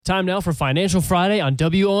Time now for Financial Friday on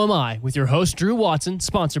WOMI with your host, Drew Watson,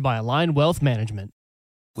 sponsored by Aligned Wealth Management.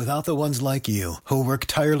 Without the ones like you, who work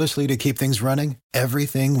tirelessly to keep things running,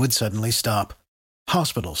 everything would suddenly stop.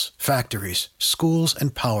 Hospitals, factories, schools,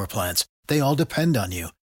 and power plants, they all depend on you.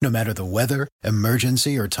 No matter the weather,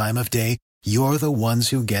 emergency, or time of day, you're the ones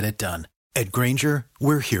who get it done. At Grainger,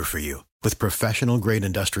 we're here for you with professional-grade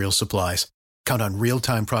industrial supplies. Count on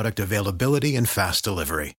real-time product availability and fast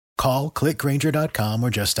delivery. Call, clickgrainger.com, or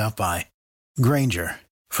just stop by. Grainger,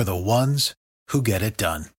 for the ones who get it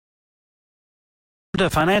done.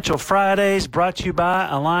 To Financial Fridays, brought to you by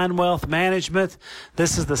Aligned Wealth Management.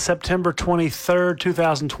 This is the September 23rd,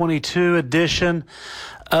 2022 edition,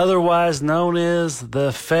 otherwise known as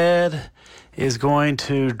the Fed is going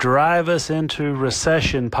to drive us into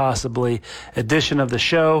recession, possibly, edition of the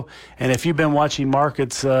show. And if you've been watching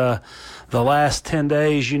markets the last 10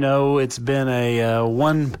 days, you know it's been a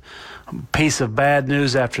one piece of bad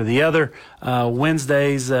news after the other.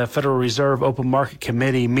 Wednesday's Federal Reserve Open Market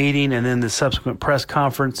Committee meeting and then the subsequent press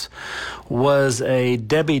conference was a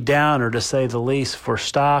Debbie Downer, to say the least, for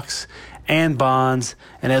stocks and bonds.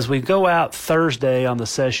 And as we go out Thursday on the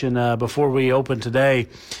session, before we open today,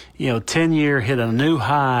 10-year hit a new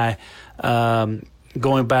high,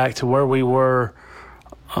 going back to where we were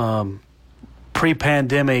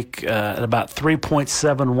pre-pandemic at about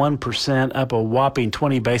 3.71%, up a whopping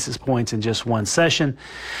 20 basis points in just one session.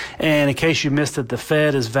 And in case you missed it, the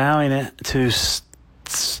Fed is vowing it to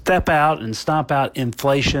step out and stomp out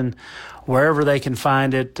inflation wherever they can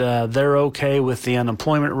find it. They're okay with the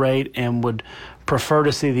unemployment rate and would prefer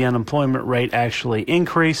to see the unemployment rate actually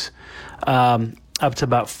increase up to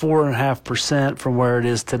about 4.5% from where it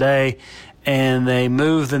is today. And they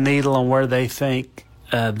move the needle on where they think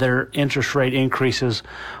their interest rate increases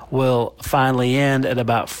will finally end at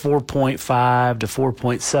about 4.5 to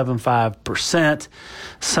 4.75%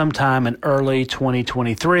 sometime in early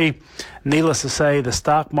 2023. Needless to say, the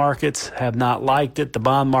stock markets have not liked it. The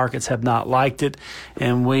bond markets have not liked it.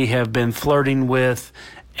 And we have been flirting with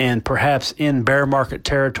and perhaps in bear market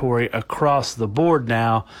territory across the board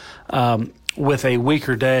now, with a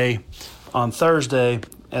weaker day on Thursday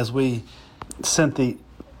as we sent the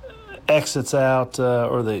exits out,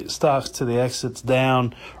 or the stocks to the exits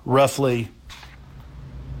down roughly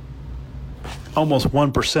almost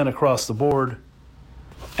 1% across the board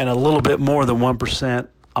and a little bit more than 1%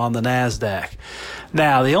 on the NASDAQ.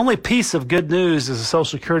 Now, the only piece of good news is the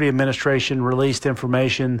Social Security Administration released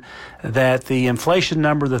information that the inflation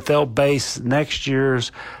number that they'll base next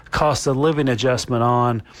year's cost of living adjustment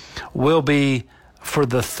on will be for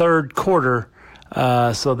the third quarter.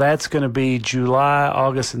 So that's going to be July,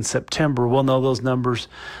 August, and September. We'll know those numbers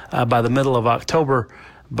by the middle of October.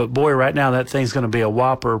 But boy, right now that thing's going to be a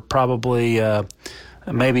whopper, probably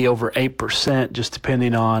maybe over 8%, just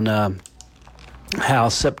depending on how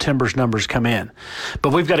September's numbers come in.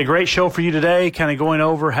 But we've got a great show for you today, kind of going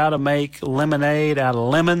over how to make lemonade out of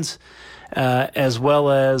lemons, as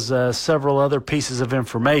well as several other pieces of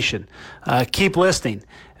information. Keep listening.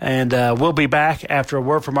 And we'll be back after a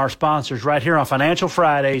word from our sponsors right here on Financial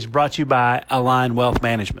Fridays, brought to you by Aligned Wealth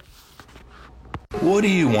Management. What do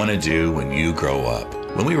you want to do when you grow up?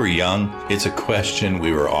 When we were young, it's a question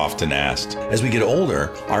we were often asked. As we get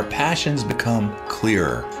older, our passions become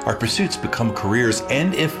clearer, our pursuits become careers,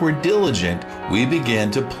 and if we're diligent, we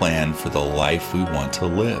begin to plan for the life we want to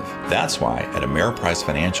live. That's why at Ameriprise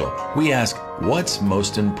Financial, we ask, what's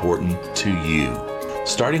most important to you?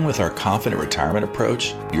 Starting with our Confident Retirement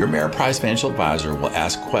approach, your Ameriprise Financial Advisor will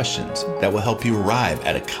ask questions that will help you arrive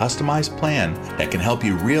at a customized plan that can help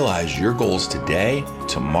you realize your goals today,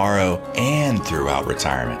 tomorrow, and throughout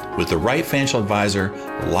retirement. With the right financial advisor,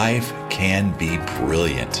 life can be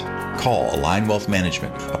brilliant. Call Aligned Wealth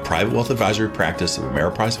Management, a private wealth advisory practice of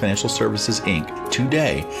Ameriprise Financial Services, Inc.,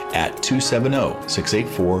 today at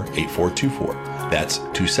 270-684-8424. That's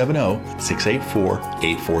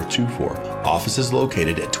 270-684-8424. Office is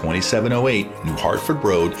located at 2708 New Hartford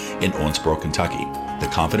Road in Owensboro, Kentucky. The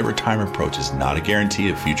Confident Retirement approach is not a guarantee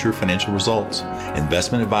of future financial results.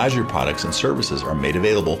 Investment advisory products and services are made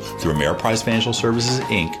available through Ameriprise Financial Services,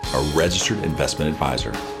 Inc., a registered investment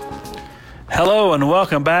advisor. Hello and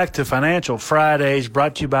welcome back to Financial Fridays,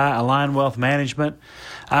 brought to you by Aligned Wealth Management.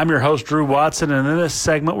 I'm your host, Drew Watson, and in this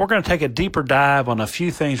segment, we're going to take a deeper dive on a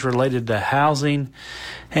few things related to housing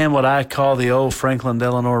and what I call the old Franklin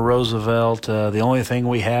Delano Roosevelt. The only thing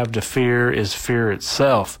we have to fear is fear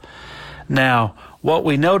itself. Now, what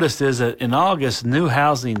we noticed is that in August, new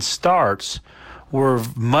housing starts were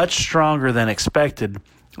much stronger than expected,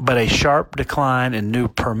 but a sharp decline in new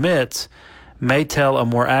permits may tell a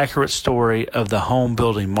more accurate story of the home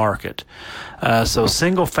building market. So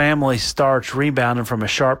single-family starts rebounded from a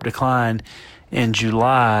sharp decline in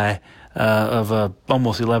July of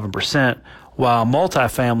almost 11%, while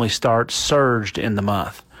multifamily starts surged in the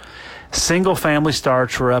month. Single-family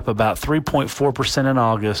starts were up about 3.4% in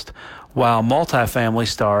August, while multifamily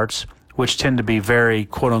starts, which tend to be very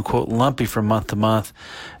quote-unquote lumpy from month to month,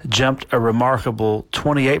 jumped a remarkable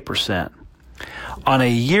 28%. On a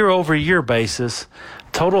year-over-year basis,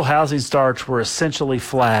 total housing starts were essentially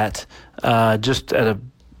flat, just at a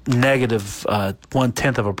negative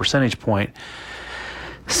 1/10 of a percentage point.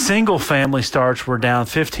 Single-family starts were down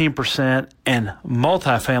 15%, and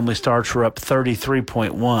multifamily starts were up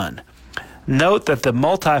 33.1%. Note that the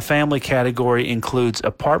multifamily category includes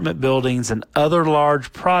apartment buildings and other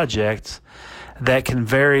large projects that can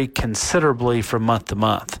vary considerably from month to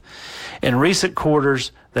month. In recent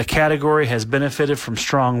quarters, the category has benefited from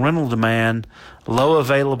strong rental demand, low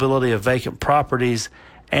availability of vacant properties,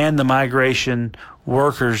 and the migration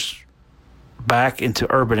workers back into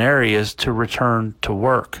urban areas to return to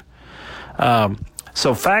work.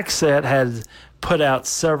 So FactSet had put out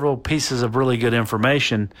several pieces of really good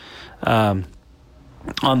information on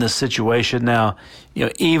this situation. Now,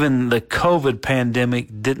 even the COVID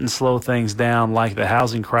pandemic didn't slow things down like the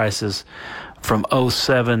housing crisis from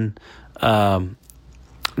 2007 to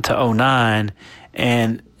 2009.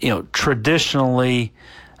 And, traditionally,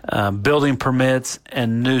 building permits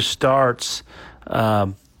and new starts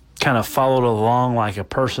kind of followed along like a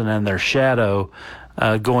person in their shadow,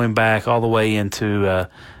 going back all the way into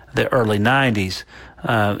the early 90s.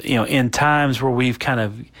 In times where we've kind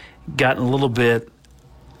of gotten a little bit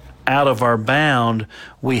out of our bound,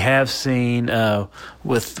 we have seen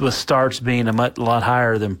with starts being a lot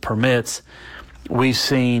higher than permits, we've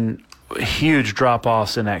seen huge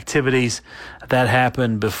drop-offs in activities. That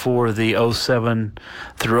happened before the 2007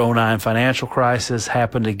 through 2009 financial crisis,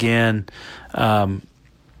 happened again in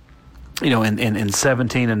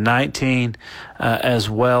 17 and 19, as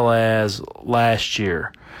well as last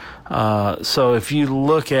year. So if you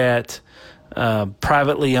look at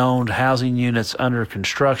privately owned housing units under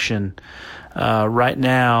construction, right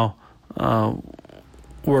now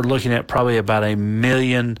we're looking at probably about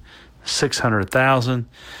 1,600,000.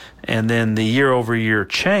 And then the year-over-year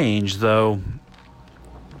change, though,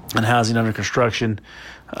 in housing under construction,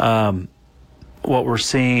 what we're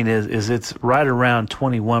seeing is it's right around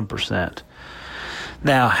 21%.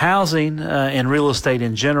 Now, housing and real estate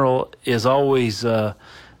in general is always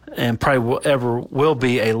and probably will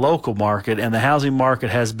be a local market, and the housing market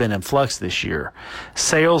has been in flux this year.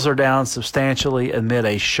 Sales are down substantially amid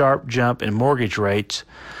a sharp jump in mortgage rates,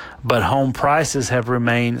 but home prices have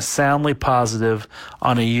remained soundly positive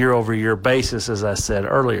on a year-over-year basis, as I said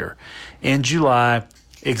earlier. In July,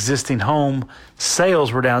 existing home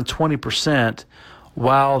sales were down 20%,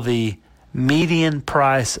 while the median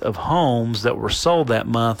price of homes that were sold that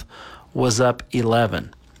month was up 11%.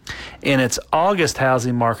 In its August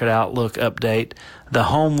housing market outlook update, the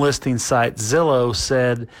home listing site Zillow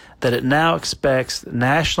said that it now expects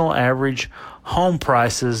national average home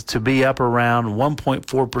prices to be up around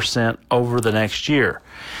 1.4% over the next year.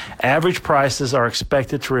 Average prices are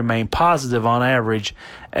expected to remain positive on average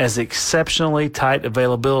as exceptionally tight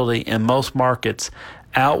availability in most markets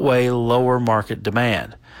outweigh lower market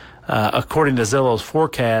demand. According to Zillow's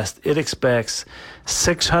forecast, it expects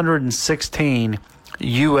 616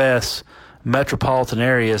 U.S. metropolitan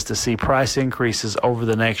areas to see price increases over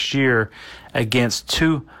the next year against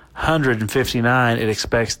 259 it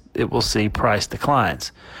expects it will see price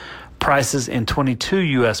declines. Prices in 22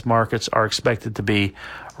 U.S. markets are expected to be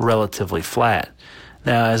relatively flat.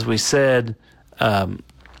 Now, as we said, another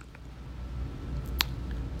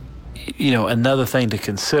thing to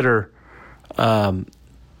consider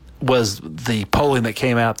was the polling that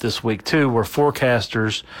came out this week, too, where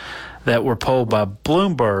forecasters that were polled by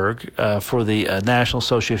Bloomberg for the National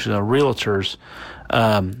Association of Realtors,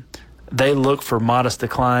 they look for modest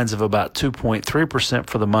declines of about 2.3%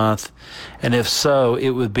 for the month, and if so, it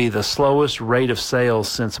would be the slowest rate of sales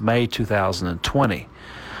since May 2020.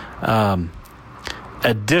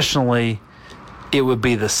 Additionally, it would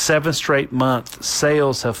be the 7th straight month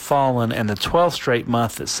sales have fallen and the 12th straight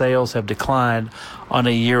month that sales have declined on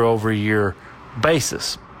a year-over-year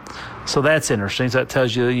basis. So that's interesting. So that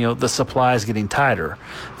tells you, the supply is getting tighter.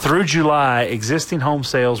 Through July, existing home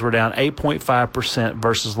sales were down 8.5%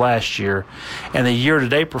 versus last year, and the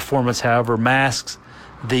year-to-date performance, however, masks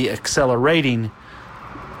the accelerating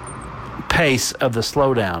pace of the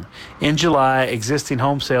slowdown. In July, existing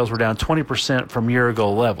home sales were down 20% from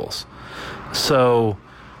year-ago levels. So,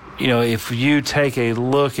 if you take a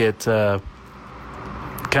look at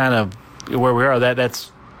kind of where we are.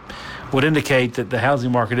 That's would indicate that the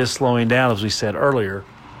housing market is slowing down, as we said earlier.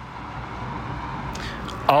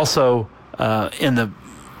 Also, in the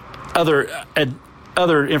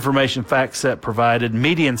other information fact set provided,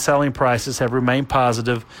 median selling prices have remained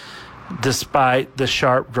positive despite the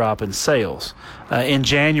sharp drop in sales. In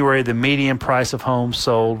January, the median price of homes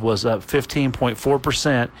sold was up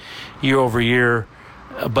 15.4% year over year,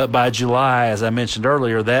 but by July, as I mentioned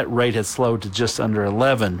earlier, that rate had slowed to just under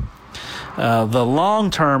 11. The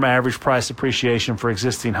long-term average price appreciation for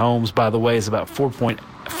existing homes, by the way, is about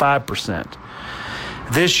 4.5%.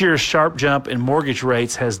 This year's sharp jump in mortgage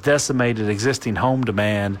rates has decimated existing home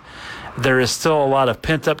demand. There is still a lot of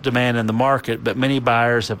pent-up demand in the market, but many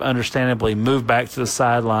buyers have understandably moved back to the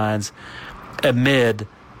sidelines amid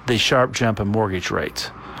the sharp jump in mortgage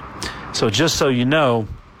rates. So just so you know,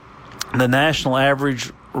 the national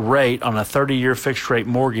average rate on a 30-year fixed-rate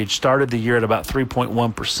mortgage started the year at about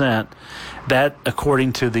 3.1%. That,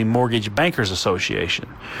 according to the Mortgage Bankers Association.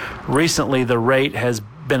 Recently, the rate has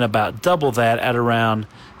been about double that at around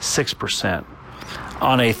 6%.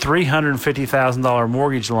 On a $350,000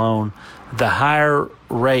 mortgage loan, the higher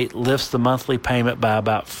rate lifts the monthly payment by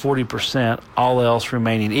about 40%, all else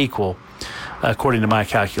remaining equal, according to my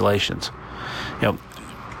calculations.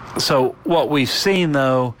 So what we've seen,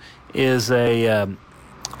 though, is a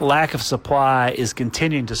lack of supply is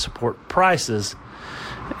continuing to support prices,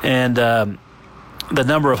 and the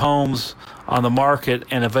number of homes on the market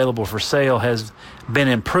and available for sale has been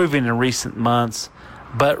improving in recent months,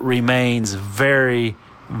 but remains very,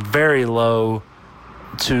 very low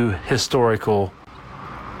to historical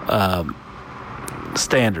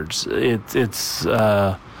standards. It's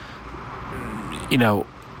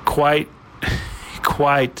quite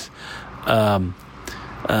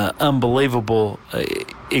unbelievable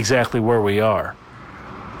exactly where we are.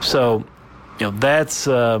 So, that's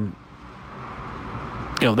that's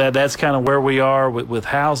kind of where we are with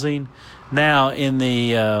housing. Now, in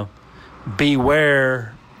the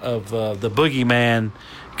beware of the boogeyman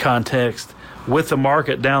context, with the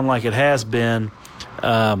market down like it has been,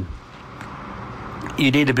 you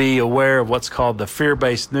need to be aware of what's called the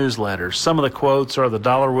fear-based newsletters. Some of the quotes are the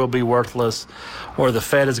dollar will be worthless, or the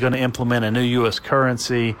Fed is going to implement a new U.S.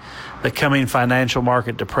 currency, the coming financial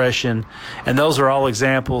market depression, and those are all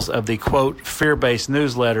examples of the, quote, fear-based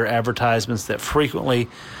newsletter advertisements that frequently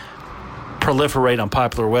proliferate on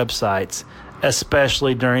popular websites,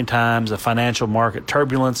 especially during times of financial market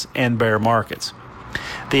turbulence and bear markets.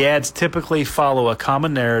 The ads typically follow a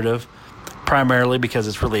common narrative, primarily because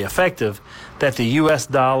it's really effective, that the U.S.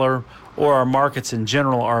 dollar or our markets in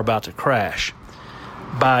general are about to crash.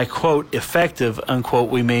 By, quote, effective, unquote,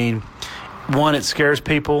 we mean, one, it scares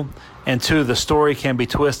people, and two, the story can be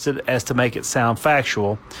twisted as to make it sound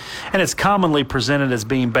factual, and it's commonly presented as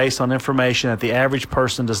being based on information that the average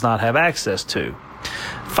person does not have access to.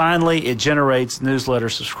 Finally, it generates newsletter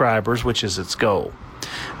subscribers, which is its goal.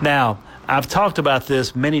 Now, I've talked about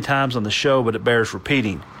this many times on the show, but it bears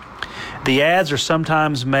repeating. The ads are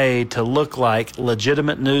sometimes made to look like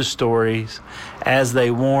legitimate news stories as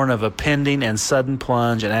they warn of a pending and sudden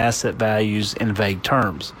plunge in asset values in vague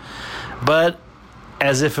terms, but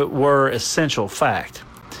as if it were essential fact,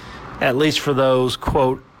 at least for those,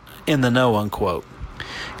 quote, in the know, unquote.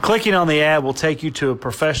 Clicking on the ad will take you to a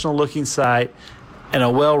professional-looking site and a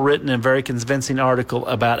well-written and very convincing article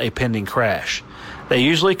about a pending crash. They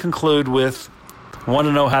usually conclude with, want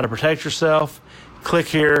to know how to protect yourself? Click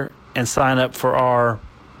here and sign up for our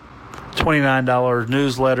 $29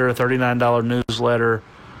 newsletter, $39 newsletter.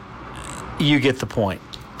 You get the point.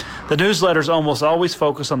 The newsletters almost always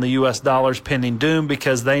focus on the U.S. dollar's pending doom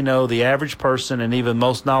because they know the average person and even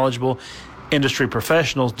most knowledgeable industry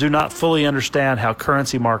professionals do not fully understand how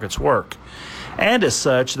currency markets work. And as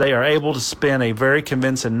such, they are able to spin a very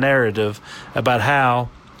convincing narrative about how,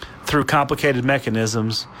 through complicated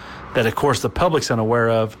mechanisms that, of course, the public's unaware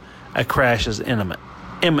of, a crash is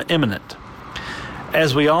imminent.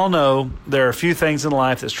 As we all know, there are few things in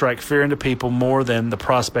life that strike fear into people more than the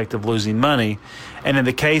prospect of losing money. And in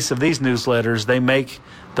the case of these newsletters, they make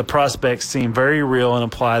the prospects seem very real and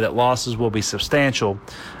imply that losses will be substantial,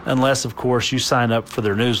 unless, of course, you sign up for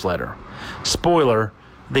their newsletter. Spoiler,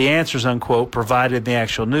 the answers, unquote, provided in the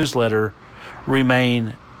actual newsletter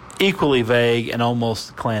remain equally vague and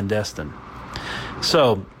almost clandestine.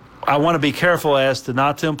 So, I want to be careful as to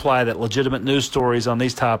not to imply that legitimate news stories on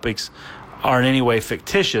these topics are in any way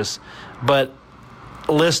fictitious, but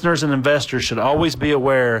listeners and investors should always be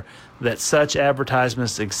aware that such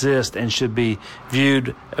advertisements exist and should be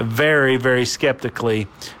viewed very, very skeptically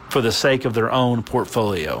for the sake of their own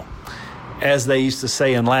portfolio. As they used to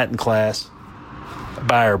say in Latin class,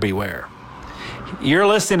 buyer beware. You're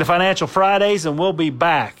listening to Financial Fridays, and we'll be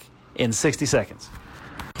back in 60 seconds.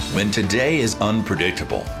 When today is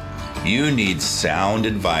unpredictable, you need sound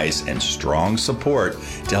advice and strong support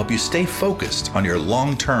to help you stay focused on your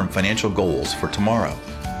long-term financial goals for tomorrow.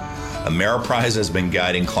 Ameriprise has been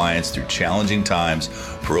guiding clients through challenging times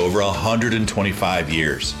for over 125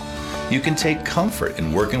 years. You can take comfort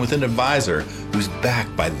in working with an advisor who's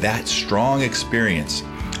backed by that strong experience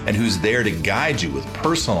and who's there to guide you with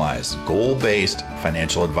personalized, goal-based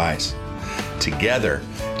financial advice. Together,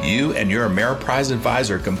 you and your Ameriprise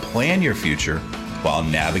advisor can plan your future while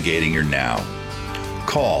navigating your now.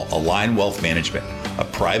 Call Align Wealth Management, a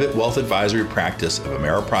private wealth advisory practice of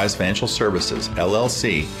Ameriprise Financial Services,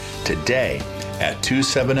 LLC, today at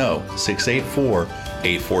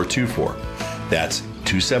 270-684-8424. That's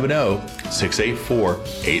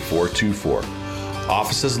 270-684-8424.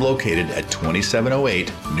 Offices located at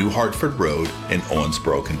 2708 New Hartford Road in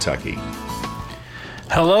Owensboro, Kentucky.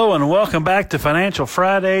 Hello and welcome back to Financial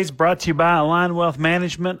Fridays, brought to you by Align Wealth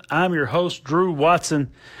Management. I'm your host, Drew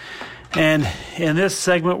Watson. And in this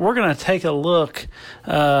segment, we're going to take a look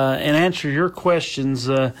and answer your questions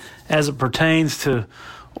as it pertains to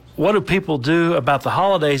what do people do about the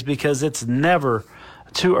holidays, because it's never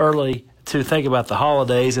too early to think about the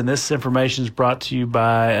holidays. And this information is brought to you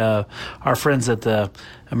by our friends at the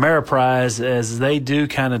Ameriprise, as they do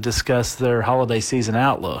kind of discuss their holiday season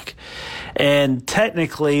outlook. And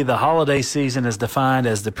technically, the holiday season is defined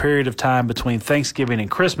as the period of time between Thanksgiving and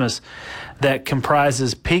Christmas that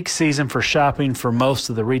comprises peak season for shopping for most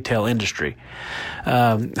of the retail industry,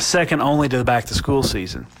 second only to the back-to-school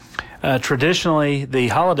season. Traditionally, the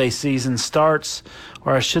holiday season started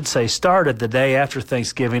the day after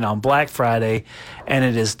Thanksgiving on Black Friday, and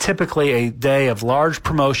it is typically a day of large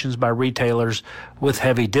promotions by retailers with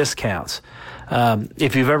heavy discounts.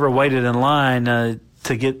 If you've ever waited in line to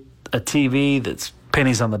get a TV that's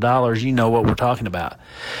pennies on the dollars, you know what we're talking about.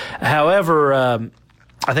 However,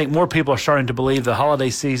 I think more people are starting to believe the holiday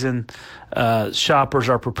season shoppers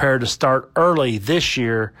are prepared to start early this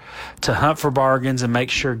year to hunt for bargains and make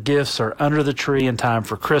sure gifts are under the tree in time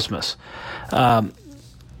for Christmas.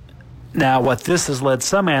 Now, what this has led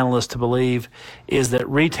some analysts to believe is that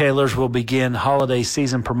retailers will begin holiday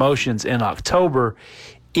season promotions in October,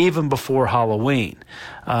 even before Halloween.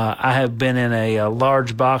 I have been in a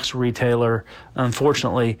large box retailer,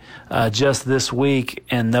 unfortunately, just this week,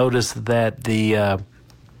 and noticed that the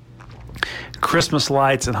Christmas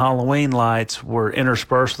lights and Halloween lights were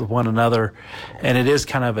interspersed with one another, and it is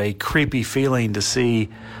kind of a creepy feeling to see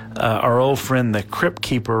our old friend the Crypt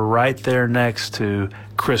Keeper right there next to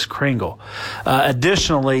Kris Kringle.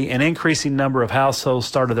 Additionally, an increasing number of households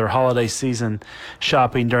started their holiday season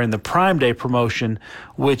shopping during the Prime Day promotion,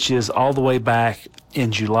 which is all the way back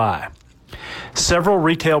in July. Several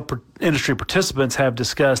retail industry participants have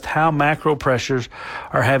discussed how macro pressures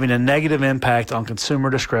are having a negative impact on consumer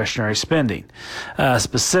discretionary spending,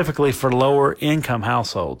 specifically for lower income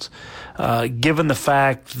households. Given the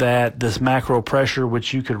fact that this macro pressure,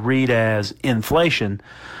 which you could read as inflation,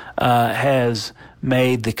 has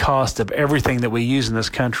made the cost of everything that we use in this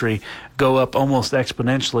country go up almost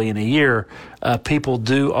exponentially in a year, people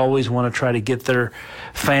do always want to try to get their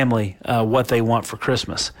family what they want for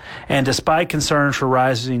Christmas. And despite concerns for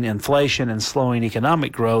rising inflation and slowing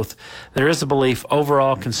economic growth, there is a belief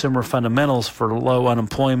overall consumer fundamentals for low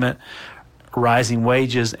unemployment, rising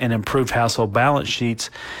wages, and improved household balance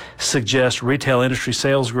sheets suggest retail industry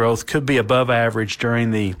sales growth could be above average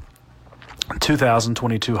during the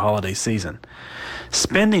 2022 holiday season.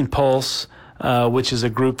 Spending Pulse, which is a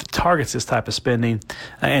group that targets this type of spending,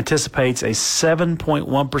 anticipates a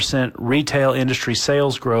 7.1% retail industry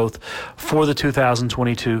sales growth for the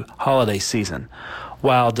 2022 holiday season,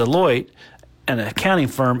 while Deloitte, an accounting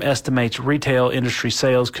firm, estimates retail industry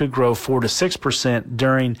sales could grow 4 to 6%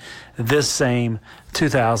 during this same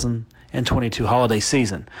 2022 holiday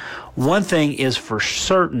season. One thing is for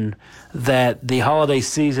certain, that the holiday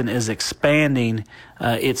season is expanding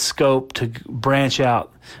its scope to branch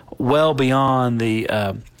out well beyond the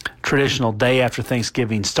traditional day after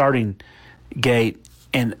Thanksgiving starting gate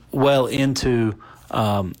and well into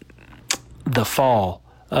the fall,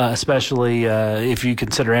 especially if you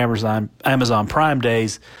consider Amazon Prime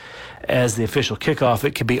Days as the official kickoff.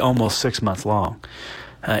 It could be almost 6 months long.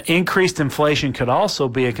 Increased inflation could also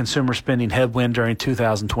be a consumer spending headwind during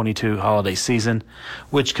 2022 holiday season,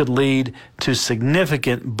 which could lead to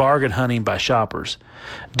significant bargain hunting by shoppers.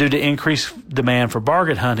 Due to increased demand for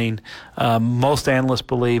bargain hunting, most analysts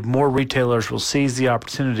believe more retailers will seize the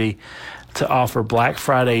opportunity to offer Black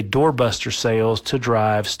Friday doorbuster sales to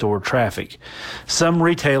drive store traffic. Some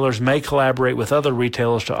retailers may collaborate with other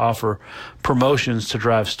retailers to offer promotions to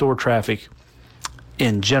drive store traffic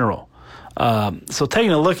in general. So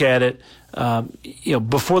taking a look at it,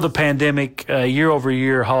 before the pandemic,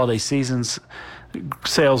 year-over-year holiday seasons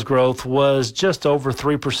sales growth was just over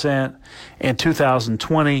 3%. In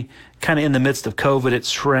 2020, kind of in the midst of COVID, it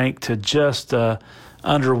shrank to just under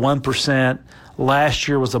 1%. Last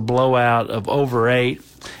year was a blowout of over 8%.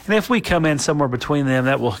 And if we come in somewhere between them,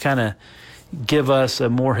 that will kind of give us a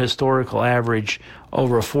more historical average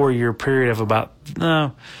over a 4-year period of about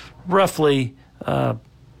roughly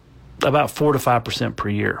about 4 to 5% per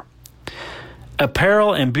year.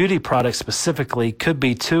 Apparel and beauty products specifically could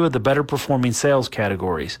be two of the better performing sales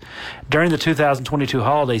categories. During the 2022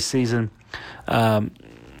 holiday season,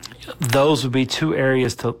 those would be two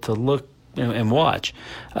areas to look and watch.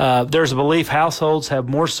 There's a belief households have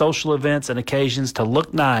more social events and occasions to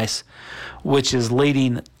look nice, which is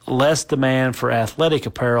leading less demand for athletic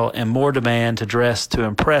apparel and more demand to dress to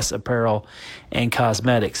impress apparel and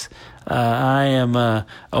cosmetics. I am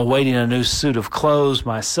awaiting a new suit of clothes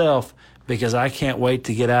myself because I can't wait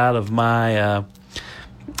to get out of my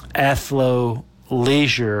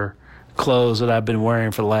athleisure clothes that I've been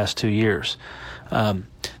wearing for the last 2 years.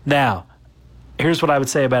 Now, here's what I would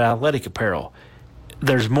say about athletic apparel.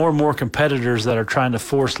 There's more and more competitors that are trying to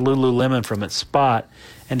force Lululemon from its spot,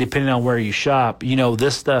 and depending on where you shop,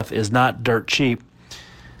 this stuff is not dirt cheap,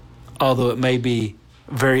 although it may be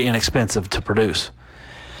very inexpensive to produce.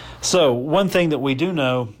 So one thing that we do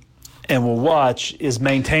know and will watch is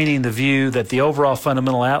maintaining the view that the overall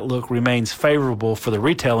fundamental outlook remains favorable for the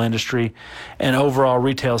retail industry, and overall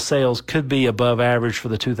retail sales could be above average for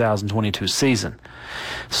the 2022 season.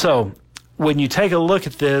 So when you take a look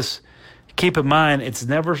at this, keep in mind it's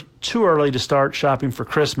never too early to start shopping for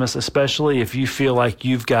Christmas, especially if you feel like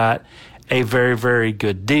you've got a very, very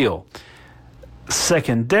good deal.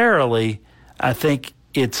 Secondarily, I think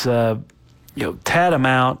it's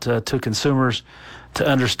tantamount to consumers to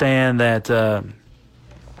understand that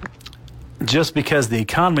just because the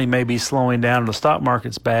economy may be slowing down and the stock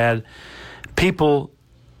market's bad, people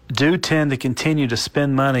do tend to continue to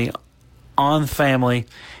spend money on family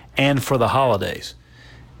and for the holidays.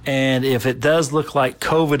 And if it does look like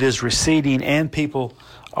COVID is receding and people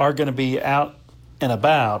are going to be out and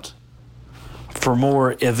about for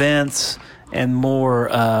more events and more,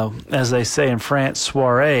 as they say in France,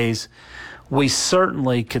 soirees, we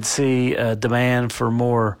certainly could see a demand for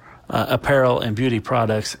more apparel and beauty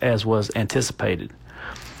products as was anticipated.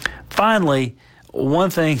 Finally, one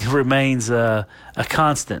thing remains a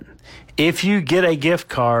constant. If you get a gift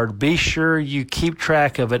card, be sure you keep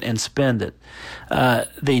track of it and spend it.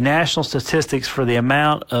 The national statistics for the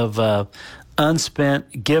amount of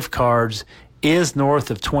unspent gift cards is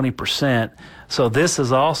north of 20%. So this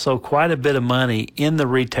is also quite a bit of money in the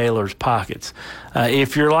retailer's pockets.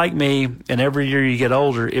 If you're like me and every year you get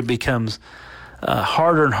older, it becomes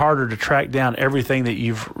harder and harder to track down everything that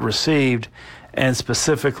you've received, and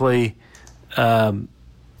specifically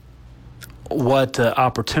what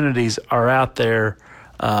opportunities are out there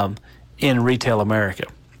in retail America.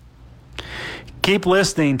 Keep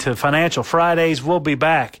listening to Financial Fridays. We'll be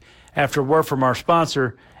back after a word from our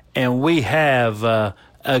sponsor, and we have a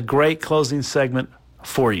great closing segment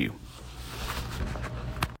for you.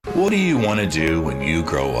 What do you want to do when you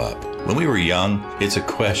grow up? When we were young, it's a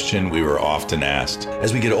question we were often asked.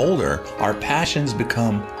 As we get older, our passions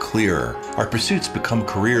become clearer, our pursuits become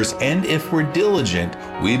careers, and if we're diligent,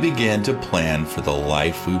 we begin to plan for the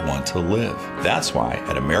life we want to live. That's why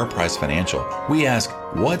at Ameriprise Financial, we ask,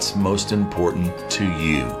 what's most important to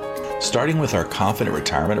you? Starting with our confident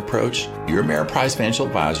retirement approach, your Ameriprise Financial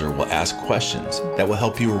Advisor will ask questions that will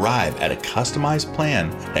help you arrive at a customized plan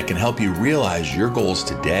that can help you realize your goals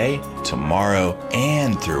today, tomorrow,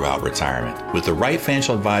 and throughout retirement. With the right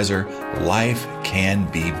financial advisor, life can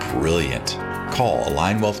be brilliant. Call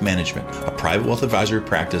Align Wealth Management, a private wealth advisory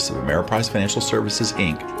practice of Ameriprise Financial Services,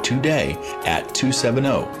 Inc., today at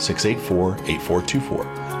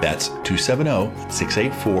 270-684-8424. That's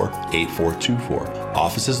 270-684-8424.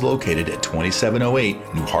 Office is located at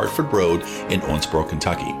 2708 New Hartford Road in Owensboro,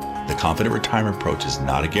 Kentucky. The Confident Retirement Approach is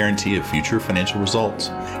not a guarantee of future financial results.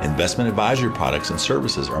 Investment advisory products and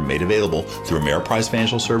services are made available through Ameriprise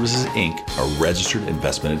Financial Services, Inc., a registered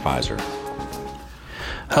investment advisor.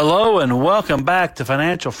 Hello and welcome back to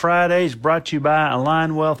Financial Fridays, brought to you by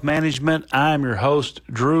Align Wealth Management. I'm your host,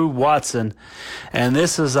 Drew Watson, and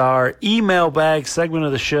this is our email bag segment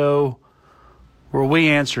of the show where we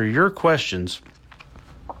answer your questions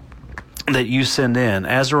that you send in.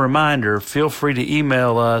 As a reminder, feel free to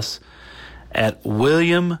email us at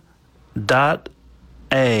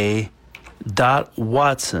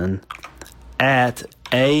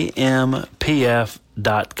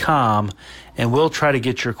william.a.watson@ampf.com, and we'll try to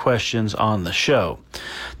get your questions on the show.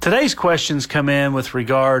 Today's questions come in with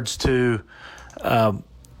regards to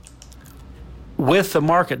with the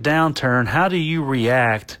market downturn, how do you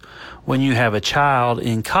react when you have a child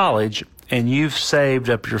in college and you've saved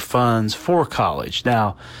up your funds for college?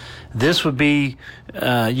 Now, this would be,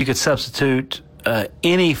 you could substitute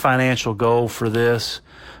any financial goal for this,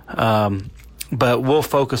 but we'll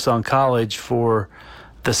focus on college for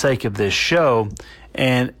the sake of this show.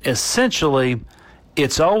 And essentially,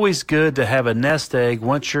 it's always good to have a nest egg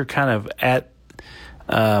once you're kind of at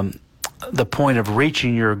the point of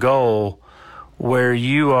reaching your goal, where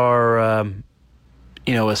you are,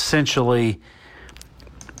 essentially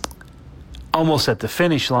almost at the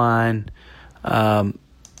finish line of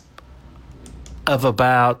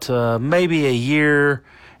about maybe a year,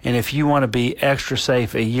 and if you want to be extra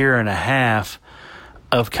safe, a year and a half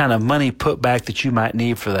of kind of money put back that you might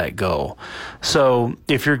need for that goal. So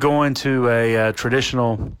if you're going to a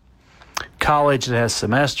traditional college that has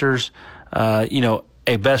semesters,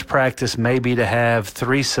 a best practice may be to have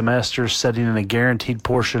 3 semesters sitting in a guaranteed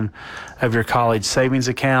portion of your college savings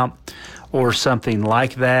account or something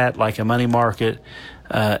like that, like a money market,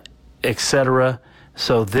 etc.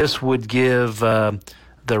 So this would give the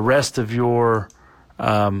rest of your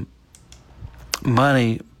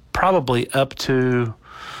money probably up to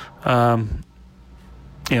a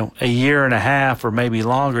year and a half or maybe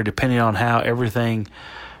longer, depending on how everything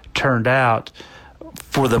turned out,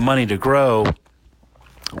 for the money to grow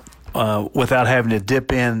without having to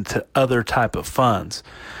dip into other type of funds.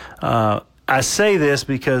 I say this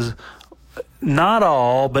because not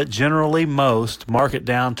all, but generally most market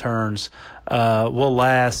downturns will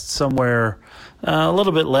last somewhere a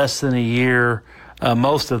little bit less than a year.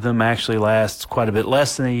 Most of them actually last quite a bit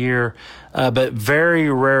less than a year, but very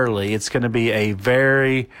rarely, it's going to be a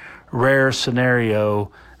very rare scenario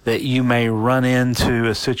that you may run into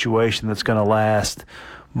a situation that's going to last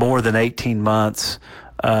more than 18 months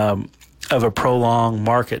of a prolonged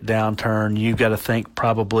market downturn. You've got to think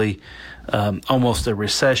probably almost a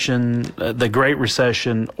recession, the Great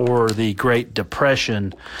Recession or the Great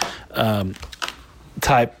Depression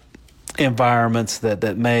type environments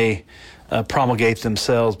that may promulgate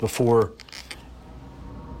themselves before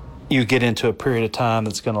you get into a period of time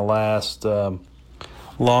that's going to last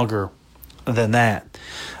longer than that.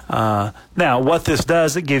 Now, what this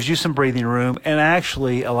does, it gives you some breathing room and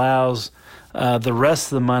actually allows the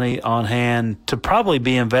rest of the money on hand to probably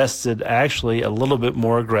be invested actually a little bit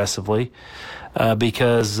more aggressively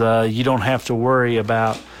because you don't have to worry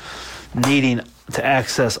about needing to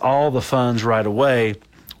access all the funds right away,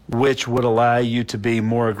 which would allow you to be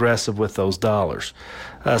more aggressive with those dollars.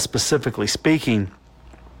 Specifically speaking,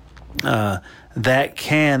 that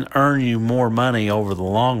can earn you more money over the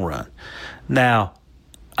long run. Now,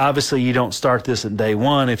 obviously, you don't start this at day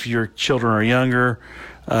one. If your children are younger,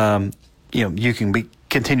 you can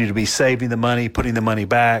continue to be saving the money, putting the money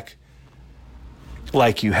back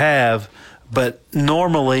like you have. But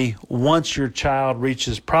normally, once your child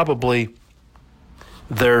reaches probably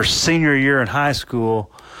their senior year in high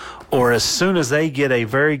school, or as soon as they get a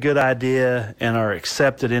very good idea and are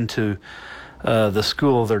accepted into the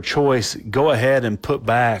school of their choice, go ahead and put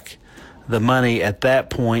back the money at that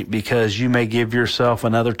point, because you may give yourself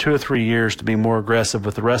another 2 or 3 years to be more aggressive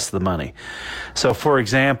with the rest of the money. So, for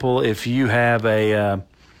example, if you have a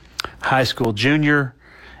high school junior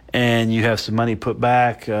and you have some money put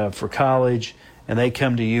back for college, and they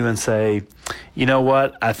come to you and say, you know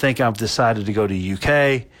what, I think I've decided to go to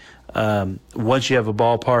UK. Once you have a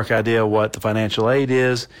ballpark idea what the financial aid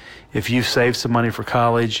is, if you've saved some money for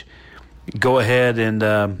college, go ahead and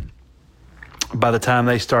by the time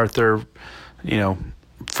they start their,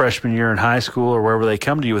 freshman year in high school or wherever they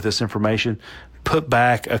come to you with this information, put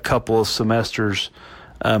back a couple of semesters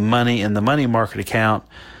money in the money market account.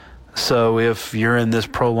 So if you're in this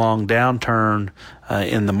prolonged downturn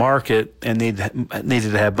in the market and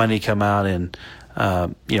needed to have money come out in,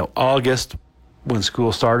 August when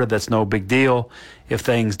school started, that's no big deal. If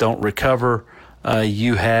things don't recover,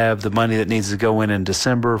 you have the money that needs to go in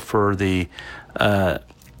December for the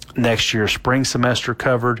next year's spring semester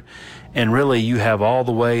covered. And really, you have all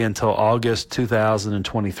the way until August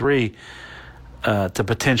 2023 to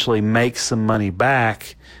potentially make some money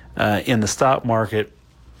back in the stock market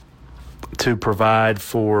to provide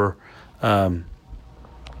for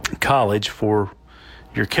college for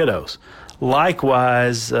your kiddos.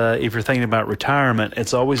 Likewise, if you're thinking about retirement,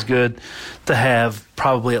 it's always good to have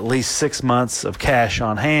probably at least 6 months of cash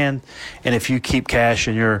on hand. And if you keep cash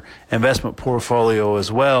in your investment portfolio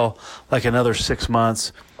as well, like another 6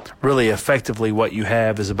 months, really effectively what you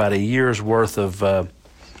have is about a year's worth of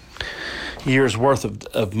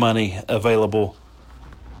money available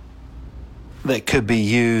that could be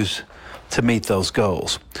used to meet those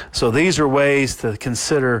goals. So these are ways to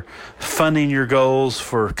consider funding your goals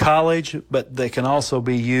for college, but they can also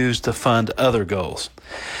be used to fund other goals.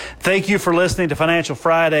 Thank you for listening to Financial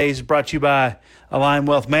Fridays, brought to you by Align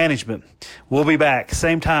Wealth Management. We'll be back,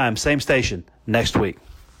 same time, same station, next week.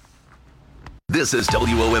 This is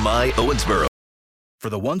WOMI Owensboro. For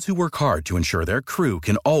the ones who work hard to ensure their crew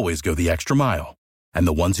can always go the extra mile, and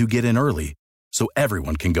the ones who get in early so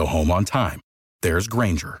everyone can go home on time, there's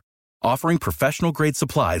Grainger, offering professional-grade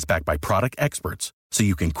supplies backed by product experts so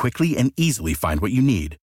you can quickly and easily find what you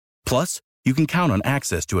need. Plus, you can count on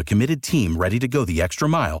access to a committed team ready to go the extra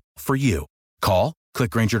mile for you. Call, click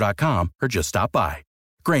Grainger.com, or just stop by.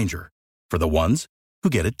 Grainger, for the ones who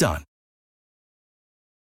get it done.